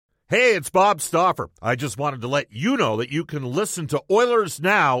Hey, it's Bob Stauffer. I just wanted to let you know that you can listen to Oilers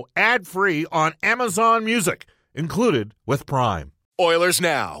Now ad-free on Amazon Music, included with Prime. Oilers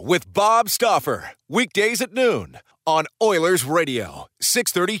Now with Bob Stauffer. Weekdays at noon on Oilers Radio,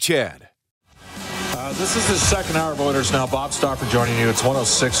 630 CHED. This is the second hour of Oilers Now. Bob Stauffer joining you. It's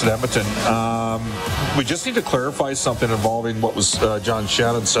 106 at Edmonton. We just need to clarify something involving what was John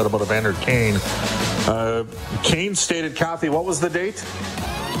Shannon said about Evander Kane. Kane stated, Kathy, what was the date?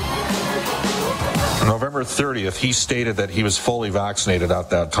 November 30th, he stated that he was fully vaccinated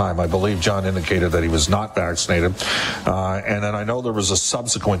at that time. I believe John indicated that he was not vaccinated. And then I know there was a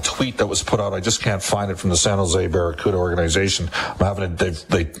subsequent tweet that was put out. I just can't find it from the San Jose Barracuda organization.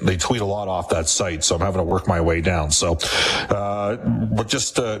 They tweet a lot off that site, so I'm having to work my way down. So, but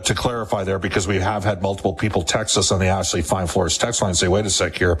just to clarify there, because we have had multiple people text us on the Ashley Fine Floors text line and say, wait a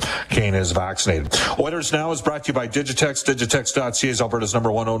sec here, Kane is vaccinated. Oilers Now is brought to you by Digitex. Digitex.ca is Alberta's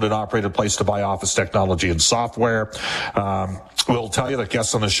 #1 owned and operated place to buy office technology and software. We'll tell you that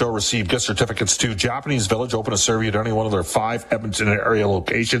guests on the show receive gift certificates to Japanese Village, open a serve at any one of their 5 Edmonton area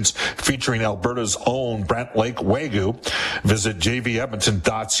locations, featuring Alberta's own Brent Lake Wagyu. Visit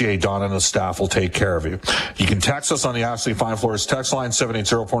jvedmonton.ca. Don and the staff will take care of you. You can text us on the Ashley Fine Floors text line,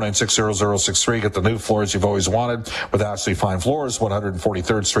 780-496-0063. Get the new floors you've always wanted with Ashley Fine Floors,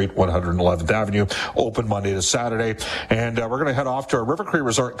 143rd Street, 111th Avenue, open Monday to Saturday. And we're going to head off to our River Cree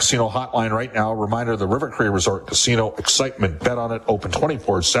Resort Casino hotline right now. Reminder, the River Cree Resort Casino excitement. Bet on it, open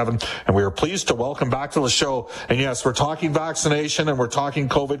 24/7. And we are pleased to welcome back to the show. And yes, we're talking vaccination and we're talking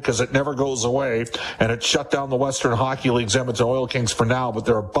COVID because it never goes away. And it shut down the Western Hockey League's Edmonton Oil Kings for now, but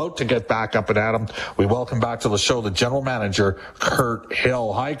they're about to get back up and at them. We welcome back to the show the general manager, Kirt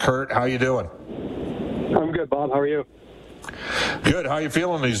Hill. Hi, Kirt. How you doing? I'm good, Bob. How are you? Good. How you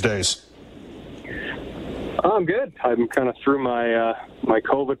feeling these days? I'm good. I'm kind of through my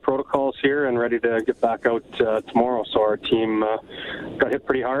COVID protocols here and ready to get back out tomorrow. So our team got hit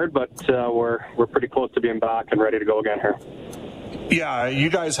pretty hard, but we're pretty close to being back and ready to go again here. Yeah, you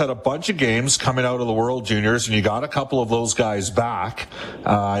guys had a bunch of games coming out of the World Juniors, and you got a couple of those guys back.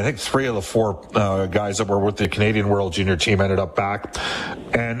 I think 3 of the 4 guys that were with the Canadian World Junior team ended up back.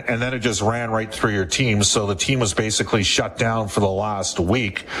 And then it just ran right through your team. So the team was basically shut down for the last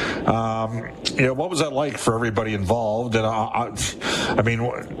week. What was that like for everybody involved? And I mean,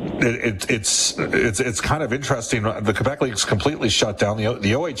 it's kind of interesting. The Quebec League's completely shut down.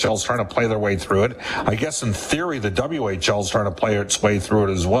 The OHL's trying to play their way through it. I guess in theory, the WHL's trying to play its way through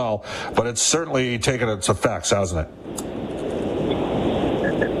it as well, but it's certainly taken its effects, hasn't it?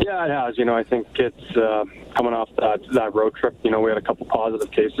 Yeah, it has. I think it's coming off that road trip. We had a couple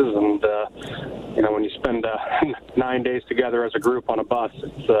positive cases, and when you spend 9 days together as a group on a bus,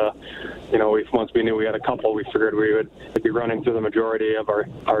 it's once we knew we had a couple, we figured we would be running through the majority of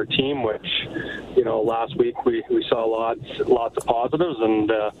our team, which last week we saw lots of positives, and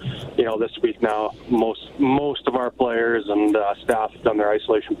this week now most of our players and staff have done their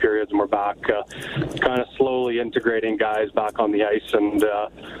isolation periods, and we're back kind of slowly integrating guys back on the ice, and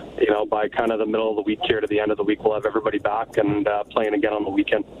by kind of the middle of the week here to the end of the week, we'll have everybody back and playing again on the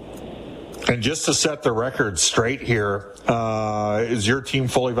weekend. And just to set the record straight here, is your team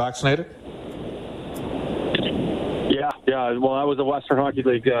fully vaccinated? Yeah. Well, that was the Western Hockey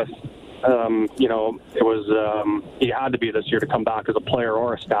League. It was you had to be this year to come back as a player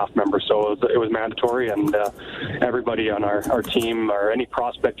or a staff member, so it was mandatory, and everybody on our team or any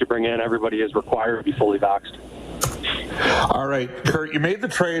prospect you bring in, everybody is required to be fully vaxxed. All right, Kirt, you made the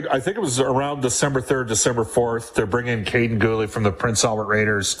trade, I think it was around December 3rd, December 4th, to bring in Caden Gooley from the Prince Albert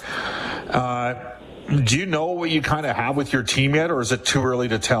Raiders. Do you know what you kind of have with your team yet, or is it too early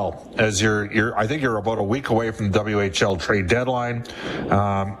to tell? As I think you're about a week away from the WHL trade deadline.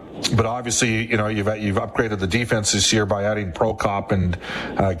 But obviously, you've upgraded the defense this year by adding Prokop and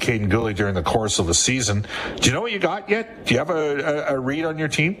Caden Gooley during the course of the season. Do you know what you got yet? Do you have a read on your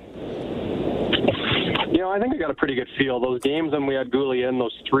team? I think I got a pretty good feel. Those games when we had Gooley in,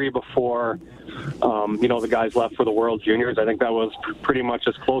 those 3 before, the guys left for the World Juniors, I think that was pretty much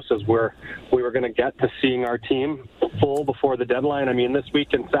as close as we were going to get to seeing our team full before the deadline. I mean, this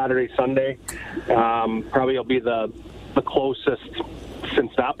weekend, Saturday, Sunday, probably will be the closest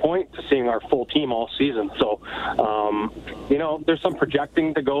since that point to seeing our full team all season. So, there's some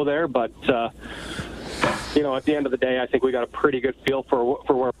projecting to go there, but, at the end of the day, I think we got a pretty good feel for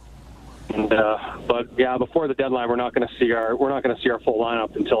where. But before the deadline, we're not going to see our full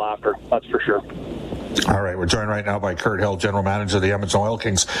lineup until after. That's for sure. All right, we're joined right now by Kirt Hill, general manager of the Edmonton Oil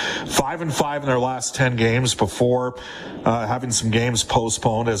Kings. 5-5 in their last 10 games before having some games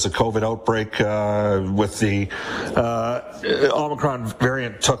postponed as a COVID outbreak with the Omicron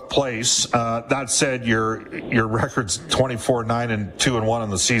variant took place. That said, your record's 24-9-2-1 in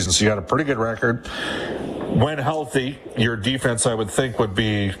the season, so you got a pretty good record. When healthy, your defense, I would think, would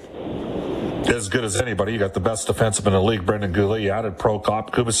be as good as anybody. You got the best defenseman in the league, Brendan Guhle. You added Prokop.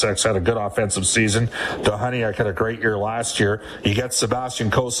 Kubasek had a good offensive season. Duhaniak had a great year last year. You get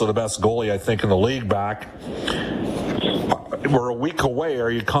Sebastian Cossa, the best goalie, I think, in the league, back. We're a week away.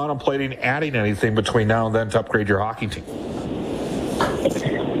 Are you contemplating adding anything between now and then to upgrade your hockey team?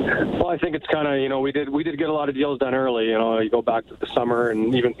 Well, I think it's kind of, we did get a lot of deals done early. You go back to the summer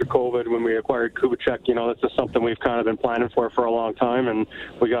and even through COVID when we acquired Kubasek, that's just something we've kind of been planning for a long time, and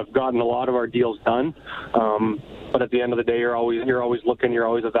we have gotten a lot of our deals done. But at the end of the day, you're always looking, you're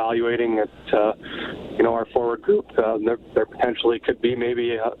always evaluating at, our forward group. There potentially could be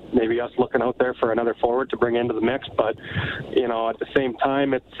maybe us looking out there for another forward to bring into the mix. But, at the same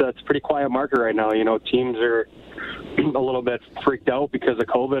time, it's a pretty quiet market right now. Teams are a little bit freaked out because of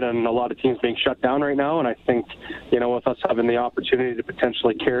COVID and a lot of teams being shut down right now. And I think, with us having the opportunity to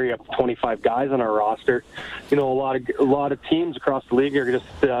potentially carry up to 25 guys on our roster, a lot of teams across the league are just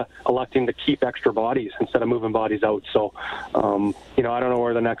electing to keep extra bodies instead of moving bodies out. So, I don't know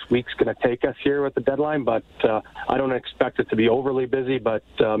where the next week's going to take us here with the deadline, but I don't expect it to be overly busy, but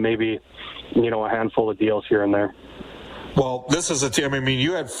maybe, a handful of deals here and there. Well, this is a team. I mean,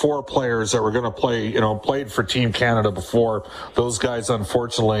 you had 4 players that were going to play, played for Team Canada before. Those guys,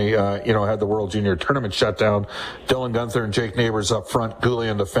 unfortunately, had the World Junior Tournament shut down. Dylan Guenther and Jake Neighbors up front, Guhle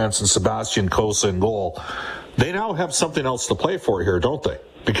in defense, and Sebastian Cossa in goal. They now have something else to play for here, don't they?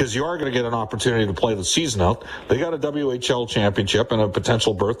 Because you are going to get an opportunity to play the season out. They got a WHL championship and a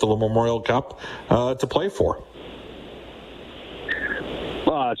potential berth to the Memorial Cup to play for.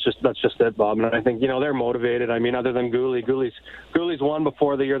 Well, that's just it, Bob. And I think, they're motivated. I mean, other than Guhle's won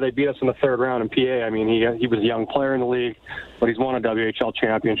before the year they beat us in the third round in PA. I mean, he was a young player in the league, but he's won a WHL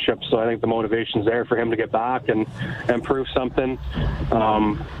championship. So I think the motivation's there for him to get back and prove something.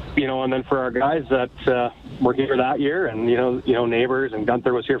 And then for our guys that were here that year, and Neighbors and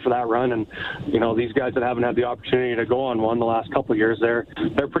Guenther was here for that run, and these guys that haven't had the opportunity to go on one the last couple of years, they're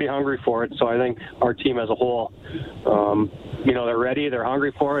pretty hungry for it. So I think our team as a whole, they're ready, they're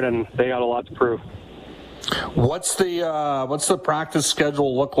hungry for it, and they got a lot to prove. What's the practice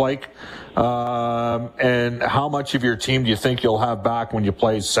schedule look like, and how much of your team do you think you'll have back when you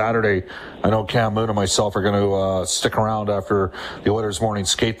play Saturday? I know Cam Moon and myself are going to stick around after the Oilers morning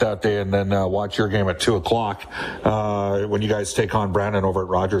skate that day, and then watch your game at 2:00 when you guys take on Brandon over at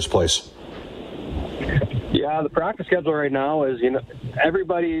Rogers Place. Yeah, the practice schedule right now is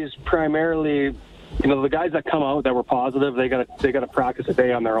everybody's primarily. The guys that come out that were positive, they got to practice a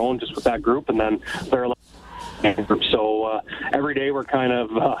day on their own just with that group, and then they're. So every day we're kind of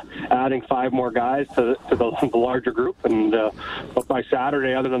adding 5 more guys to the larger group, and but by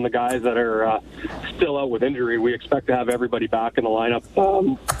Saturday, other than the guys that are still out with injury, we expect to have everybody back in the lineup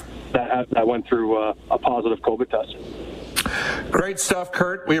that went through a positive COVID test. Great stuff,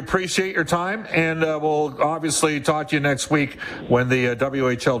 Kirt. We appreciate your time, and we'll obviously talk to you next week when the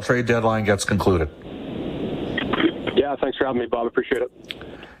WHL trade deadline gets concluded. Yeah, thanks for having me, Bob. Appreciate it.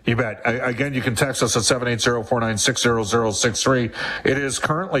 You bet. Again, you can text us at 780-496-0063. It is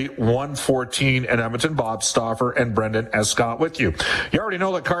currently 1:14 in Edmonton. Bob Stauffer and Brendan Escott with you. You already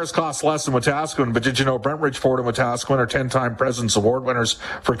know that cars cost less in Wetaskiwin, but did you know Brentridge Ford and Wetaskiwin are 10-time President's Award winners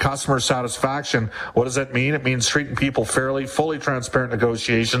for customer satisfaction? What does that mean? It means treating people fairly, fully transparent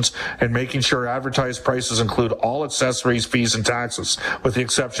negotiations, and making sure advertised prices include all accessories, fees, and taxes, with the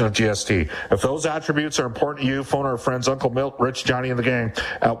exception of GST. If those attributes are important to you, phone our friends Uncle Milt, Rich, Johnny, and the gang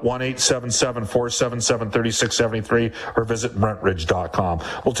at 1-877-477-3673 or visit Brentridge.com.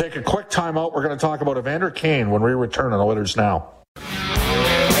 We'll take a quick time out. We're going to talk about Evander Kane when we return on Oilers Now.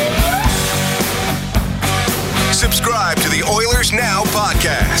 Subscribe to the Oilers Now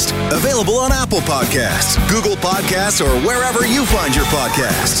podcast. Available on Apple Podcasts, Google Podcasts, or wherever you find your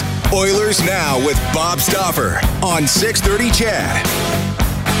podcasts. Oilers Now with Bob Stauffer on 630 CHED.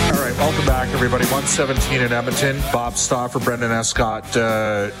 All right, welcome back, everybody. 1:17 in Edmonton. Bob Stauffer, Brendan Escott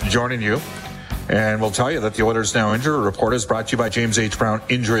joining you. And we'll tell you that the Oilers Now Injury Report is brought to you by James H. Brown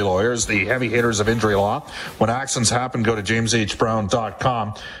Injury Lawyers, the heavy hitters of injury law. When accidents happen, go to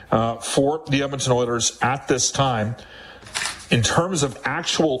jameshbrown.com. For the Edmonton Oilers at this time, In terms of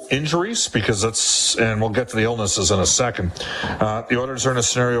actual injuries, because and we'll get to the illnesses in a second, the Oilers are in a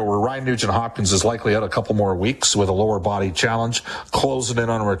scenario where Ryan Nugent-Hopkins is likely out a couple more weeks with a lower body challenge, closing in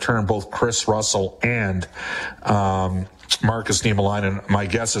on a return both Chris Russell and Marcus Niemelainen. My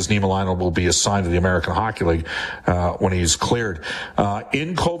guess is Niemelainen will be assigned to the American Hockey League when he's cleared.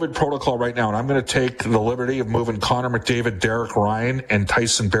 In COVID protocol right now, and I'm going to take the liberty of moving Connor McDavid, Derek Ryan, and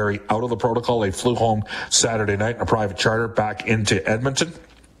Tyson Barrie out of the protocol. They flew home Saturday night in a private charter back into Edmonton.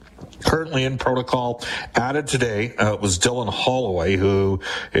 Currently in protocol, added today, was Dylan Holloway, who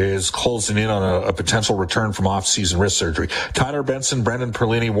is closing in on a potential return from off-season wrist surgery. Tyler Benson, Brendan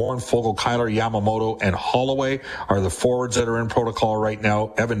Perlini, Warren Foegele, Kyler Yamamoto, and Holloway are the forwards that are in protocol right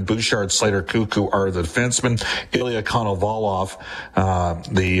now. Evan Bouchard, Slater Cuckoo are the defensemen. Ilya Konovalov,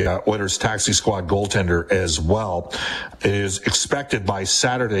 the Oilers taxi squad goaltender as well. It is expected by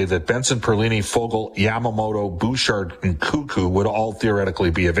Saturday that Benson, Perlini, Foegele, Yamamoto, Bouchard, and Cuckoo would all theoretically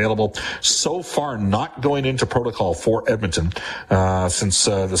be available. So far, not going into protocol for Edmonton since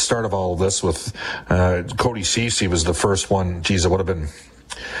the start of all of this with Cody Ceci was the first one. Geez, it would have been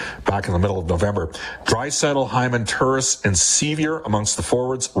back in the middle of November. Draisaitl, Hyman, Turris, and Sevier amongst the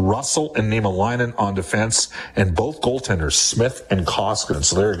forwards. Russell and Niemelainen on defense, and both goaltenders, Smith and Koskinen.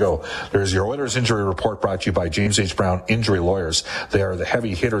 So there you go. There's your Oilers injury report brought to you by James H. Brown Injury Lawyers. They are the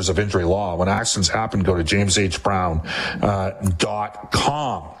heavy hitters of injury law. When accidents happen, go to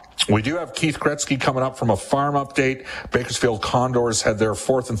jameshbrown.com. We do have Keith Gretzky coming up from a farm update. Bakersfield Condors had their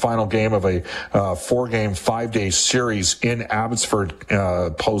fourth and final game of a 4-game, 5-day series in Abbotsford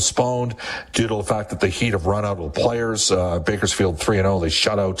postponed due to the fact that the Heat have run out of players. Bakersfield 3-0. They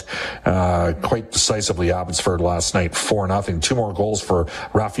shut out quite decisively Abbotsford last night, 4-0. 2 more goals for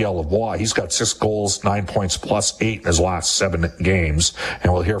Raphael Lavoie. He's got 6 goals, 9 points, plus 8 in his last 7 games.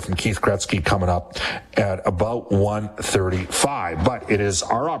 And we'll hear from Keith Gretzky coming up at about 1:35. But it is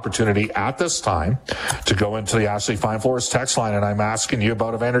our opportunity at this time to go into the Ashley Fine Floors text line, and I'm asking you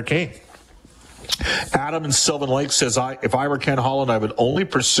about Evander Kane. Adam in Sylvan Lake says, if I were Ken Holland, I would only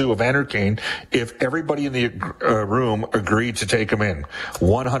pursue Evander Kane if everybody in the room agreed to take him in.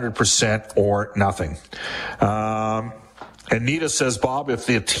 100% or nothing. Anita says, Bob, if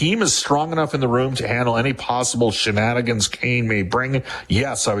the team is strong enough in the room to handle any possible shenanigans Kane may bring,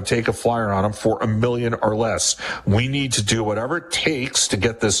 yes, I would take a flyer on him for $1 million or less. We need to do whatever it takes to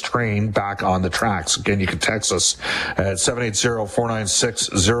get this train back on the tracks. Again, you can text us at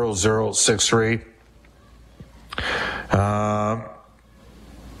 780-496-0063.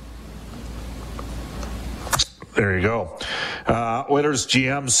 There you go. Oilers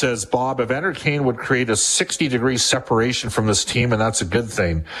GM says, Bob, Evander Kane would create a 60-degree separation from this team, and that's a good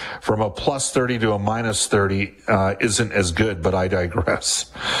thing. From a plus 30 to a minus 30 isn't as good, but I digress.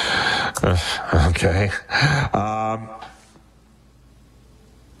 Okay.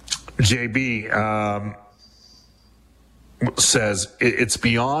 JB says it's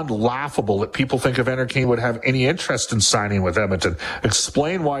beyond laughable that people think Evander Kane would have any interest in signing with Edmonton.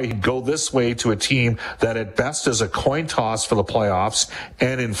 Explain why he'd go this way to a team that at best is a coin toss for the playoffs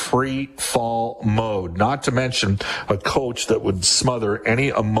and in free fall mode. Not to mention a coach that would smother any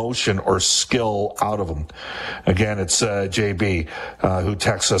emotion or skill out of him. Again, it's JB who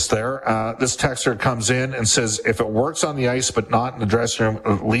texts us there. This texter comes in and says, if it works on the ice but not in the dressing room,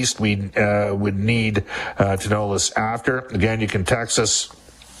 at least we would need to know this after. Again, you can text us.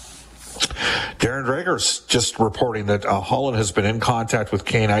 Darren Drager's just reporting that Holland has been in contact with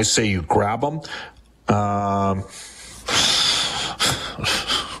Kane. I say you grab him.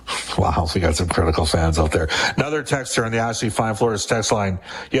 Wow, we got some critical fans out there. Another texter on the Ashley Fine Floors text line.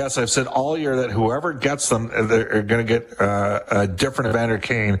 Yes, I've said all year that whoever gets them, they're going to get a different Evander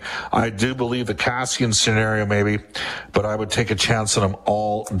Kane. I do believe the Cassian scenario maybe, but I would take a chance on him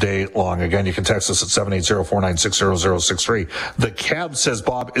all day long. Again, you can text us at 780-496-0063. The Cab says,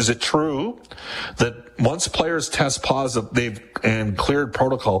 Bob, is it true that once players test positive and cleared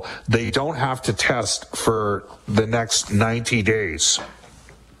protocol, they don't have to test for the next 90 days?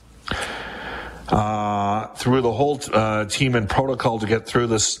 Through the whole team and protocol to get through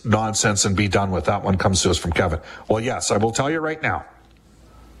this nonsense and be done with. That one comes to us from Kevin. Well, yes, I will tell you right now,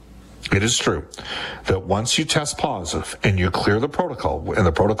 it is true that once you test positive and you clear the protocol, and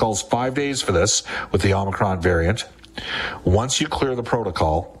the protocol is 5 days for this with the Omicron variant, once you clear the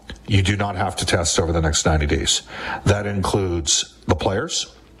protocol, you do not have to test over the next 90 days. That includes the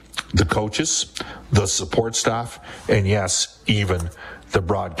players, the coaches, the support staff, and yes, even the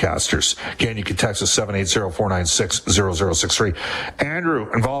broadcasters. Again, you can text us 780-496-0063.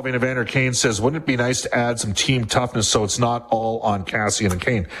 Andrew, involving Evander Kane, says, wouldn't it be nice to add some team toughness so it's not all on Cassian and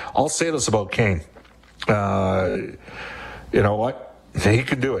Kane? I'll say this about Kane. you know what? He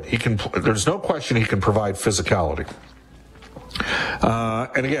can do it. There's no question he can provide physicality.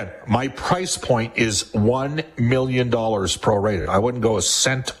 And again, my price point is $1 million prorated. I wouldn't go a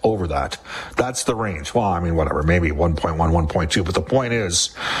cent over that. That's the range. Well, I mean, whatever, maybe 1.1, 1.2. But the point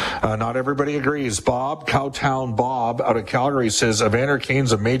is, not everybody agrees. Bob, Cowtown Bob out of Calgary says, Evander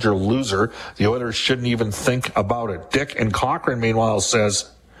Kane's a major loser. The Oilers shouldn't even think about it. Dick in Cochrane, meanwhile,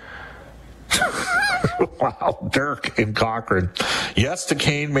 says, wow, Dirk in Cochrane. Yes to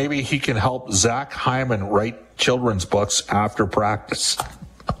Kane. Maybe he can help Zach Hyman write children's books after practice.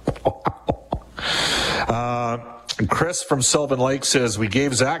 Chris from Sylvan Lake says, we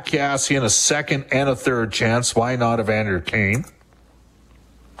gave Zach Kassian a second and a third chance. Why not Evander Kane?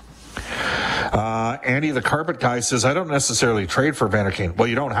 Andy, the carpet guy, says, I don't necessarily trade for Evander Kane. Well,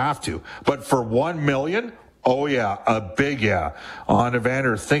 you don't have to. But for $1 million? Oh, yeah, a big yeah. On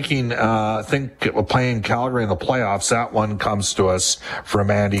Evander, playing Calgary in the playoffs, that one comes to us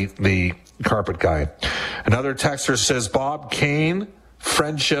from Andy, the carpet guy. Another texter says, Bob, Kane,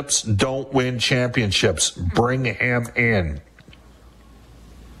 friendships don't win championships. Bring him in.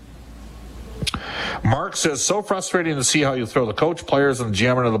 Mark says, so frustrating to see how you throw the coach, players, and the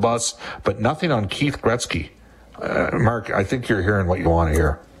GM under the bus, but nothing on Keith Gretzky. Mark, I think you're hearing what you want to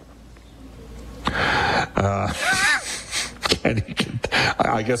hear.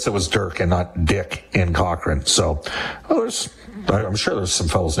 I guess it was Dirk and not Dick in Cochrane. So I'm sure there's some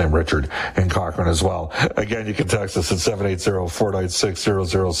fellows named Richard in Cochrane as well. Again, you can text us at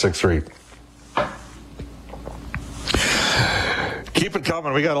 780-496-0063. Keep it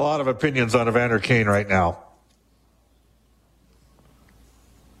coming. We got a lot of opinions on Evander Kane right now.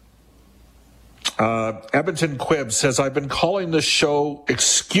 Edmonton Quib says, I've been calling this show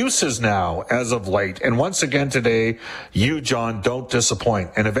excuses now as of late. And once again today, you, John, don't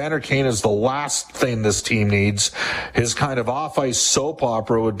disappoint. And Evander Kane is the last thing this team needs. His kind of off-ice soap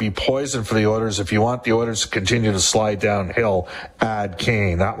opera would be poison for the Oilers. If you want the Oilers to continue to slide downhill, add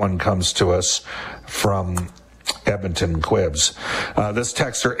Kane. That one comes to us from Edmonton Quibs. This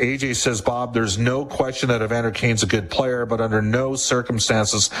texter, AJ, says, Bob, there's no question that Evander Kane's a good player, but under no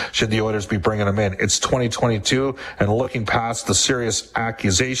circumstances should the Oilers be bringing him in. It's 2022, and looking past the serious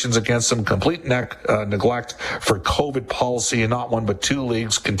accusations against him, complete neglect for COVID policy in not one but two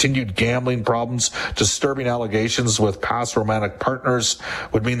leagues, continued gambling problems, disturbing allegations with past romantic partners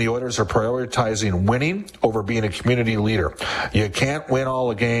would mean the Oilers are prioritizing winning over being a community leader. You can't win all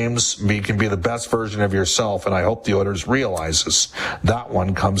the games, but you can be the best version of yourself, and I hope the Oilers realizes. That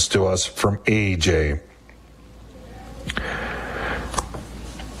one comes to us from AJ.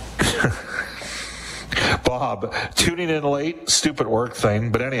 Bob, tuning in late, stupid work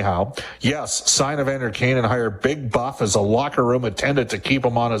thing, but anyhow, yes, sign Evander Kane and hire Big Buff as a locker room attendant to keep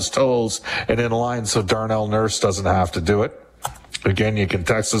him on his toes and in line so Darnell Nurse doesn't have to do it. Again, you can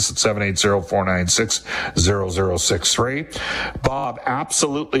text us at 780-496-0063. Bob,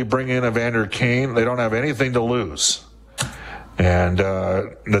 absolutely bring in Evander Kane. They don't have anything to lose. And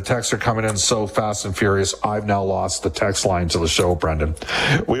the texts are coming in so fast and furious, I've now lost the text line to the show, Brendan.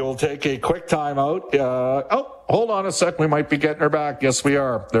 We will take a quick time out. Hold on a sec. We might be getting her back. Yes, we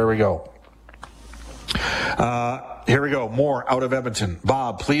are. There we go. Here we go. More out of Edmonton.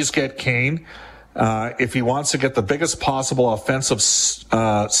 Bob, please get Kane. If he wants to get the biggest possible offensive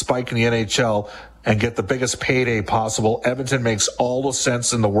spike in the NHL and get the biggest payday possible, Edmonton makes all the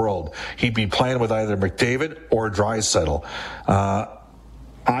sense in the world. He'd be playing with either McDavid or Draisaitl.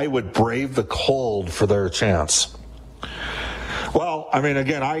 I would brave the cold for their chance. Well, I mean,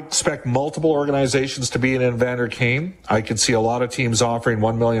 again, I expect multiple organizations to be in Evander Kane. I could see a lot of teams offering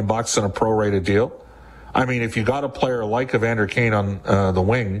 $1 million in a prorated deal. I mean, if you got a player like Evander Kane on the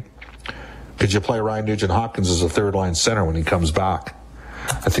wing, could you play Ryan Nugent-Hopkins as a third-line center when he comes back?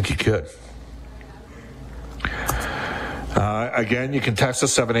 I think you could. Again, you can text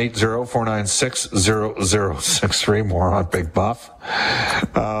us 780-496-0063. More on Big Buff.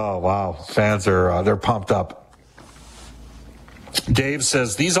 Oh, wow. Fans are they're pumped up. Dave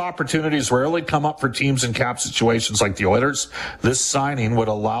says, these opportunities rarely come up for teams in cap situations like the Oilers. This signing would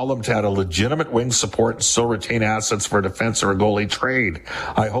allow them to add a legitimate wing support and still retain assets for a defense or a goalie trade.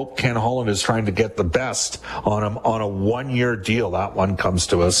 I hope Ken Holland is trying to get the best on him on a one-year deal. That one comes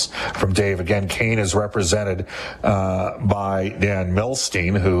to us from Dave. Again, Kane is represented by Dan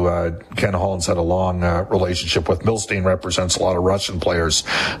Milstein, who Ken Holland's had a long relationship with. Milstein represents a lot of Russian players.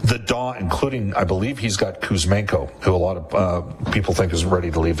 The Don, including, I believe he's got Kuzmenko, who a lot of people think is ready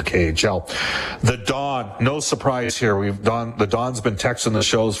to leave the KHL. The Don, no surprise here. The Don's been texting the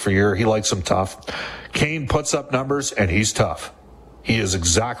shows for a year. He likes them tough. Kane puts up numbers, and he's tough. He is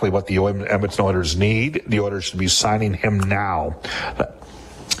exactly what the Edmonton Oilers need. The Oilers should be signing him now.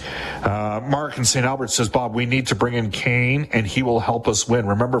 Mark in St. Albert says, Bob, we need to bring in Kane and he will help us win.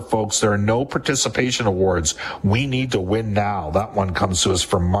 Remember, folks, there are no participation awards. We need to win now. That one comes to us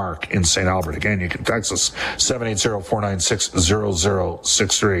from Mark in St. Albert. Again, you can text us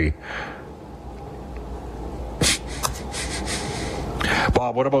 780-496-0063.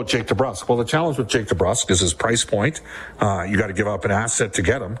 Bob, what about Jake DeBrusk? Well, the challenge with Jake DeBrusk is his price point. You got to give up an asset to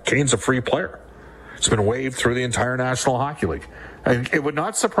get him. Kane's a free player. It's been waived through the entire National Hockey League. And it would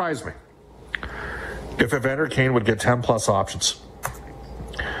not surprise me if Evander Kane would get 10-plus options.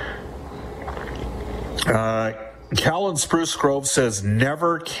 Callan Spruce Grove says,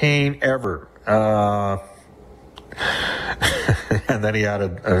 never Kane ever. And then he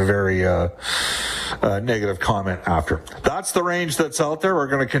added a very negative comment after. That's the range that's out there. We're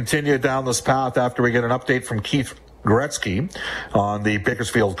going to continue down this path after we get an update from Keith Gretzky on the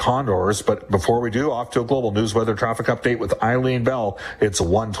Bakersfield Condors. But before we do, off to a global news weather traffic update with Eileen Bell. It's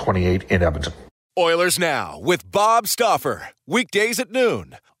 1:28 in Edmonton. Oilers Now with Bob Stauffer. Weekdays at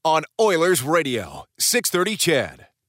noon on Oilers Radio, 630 CHED.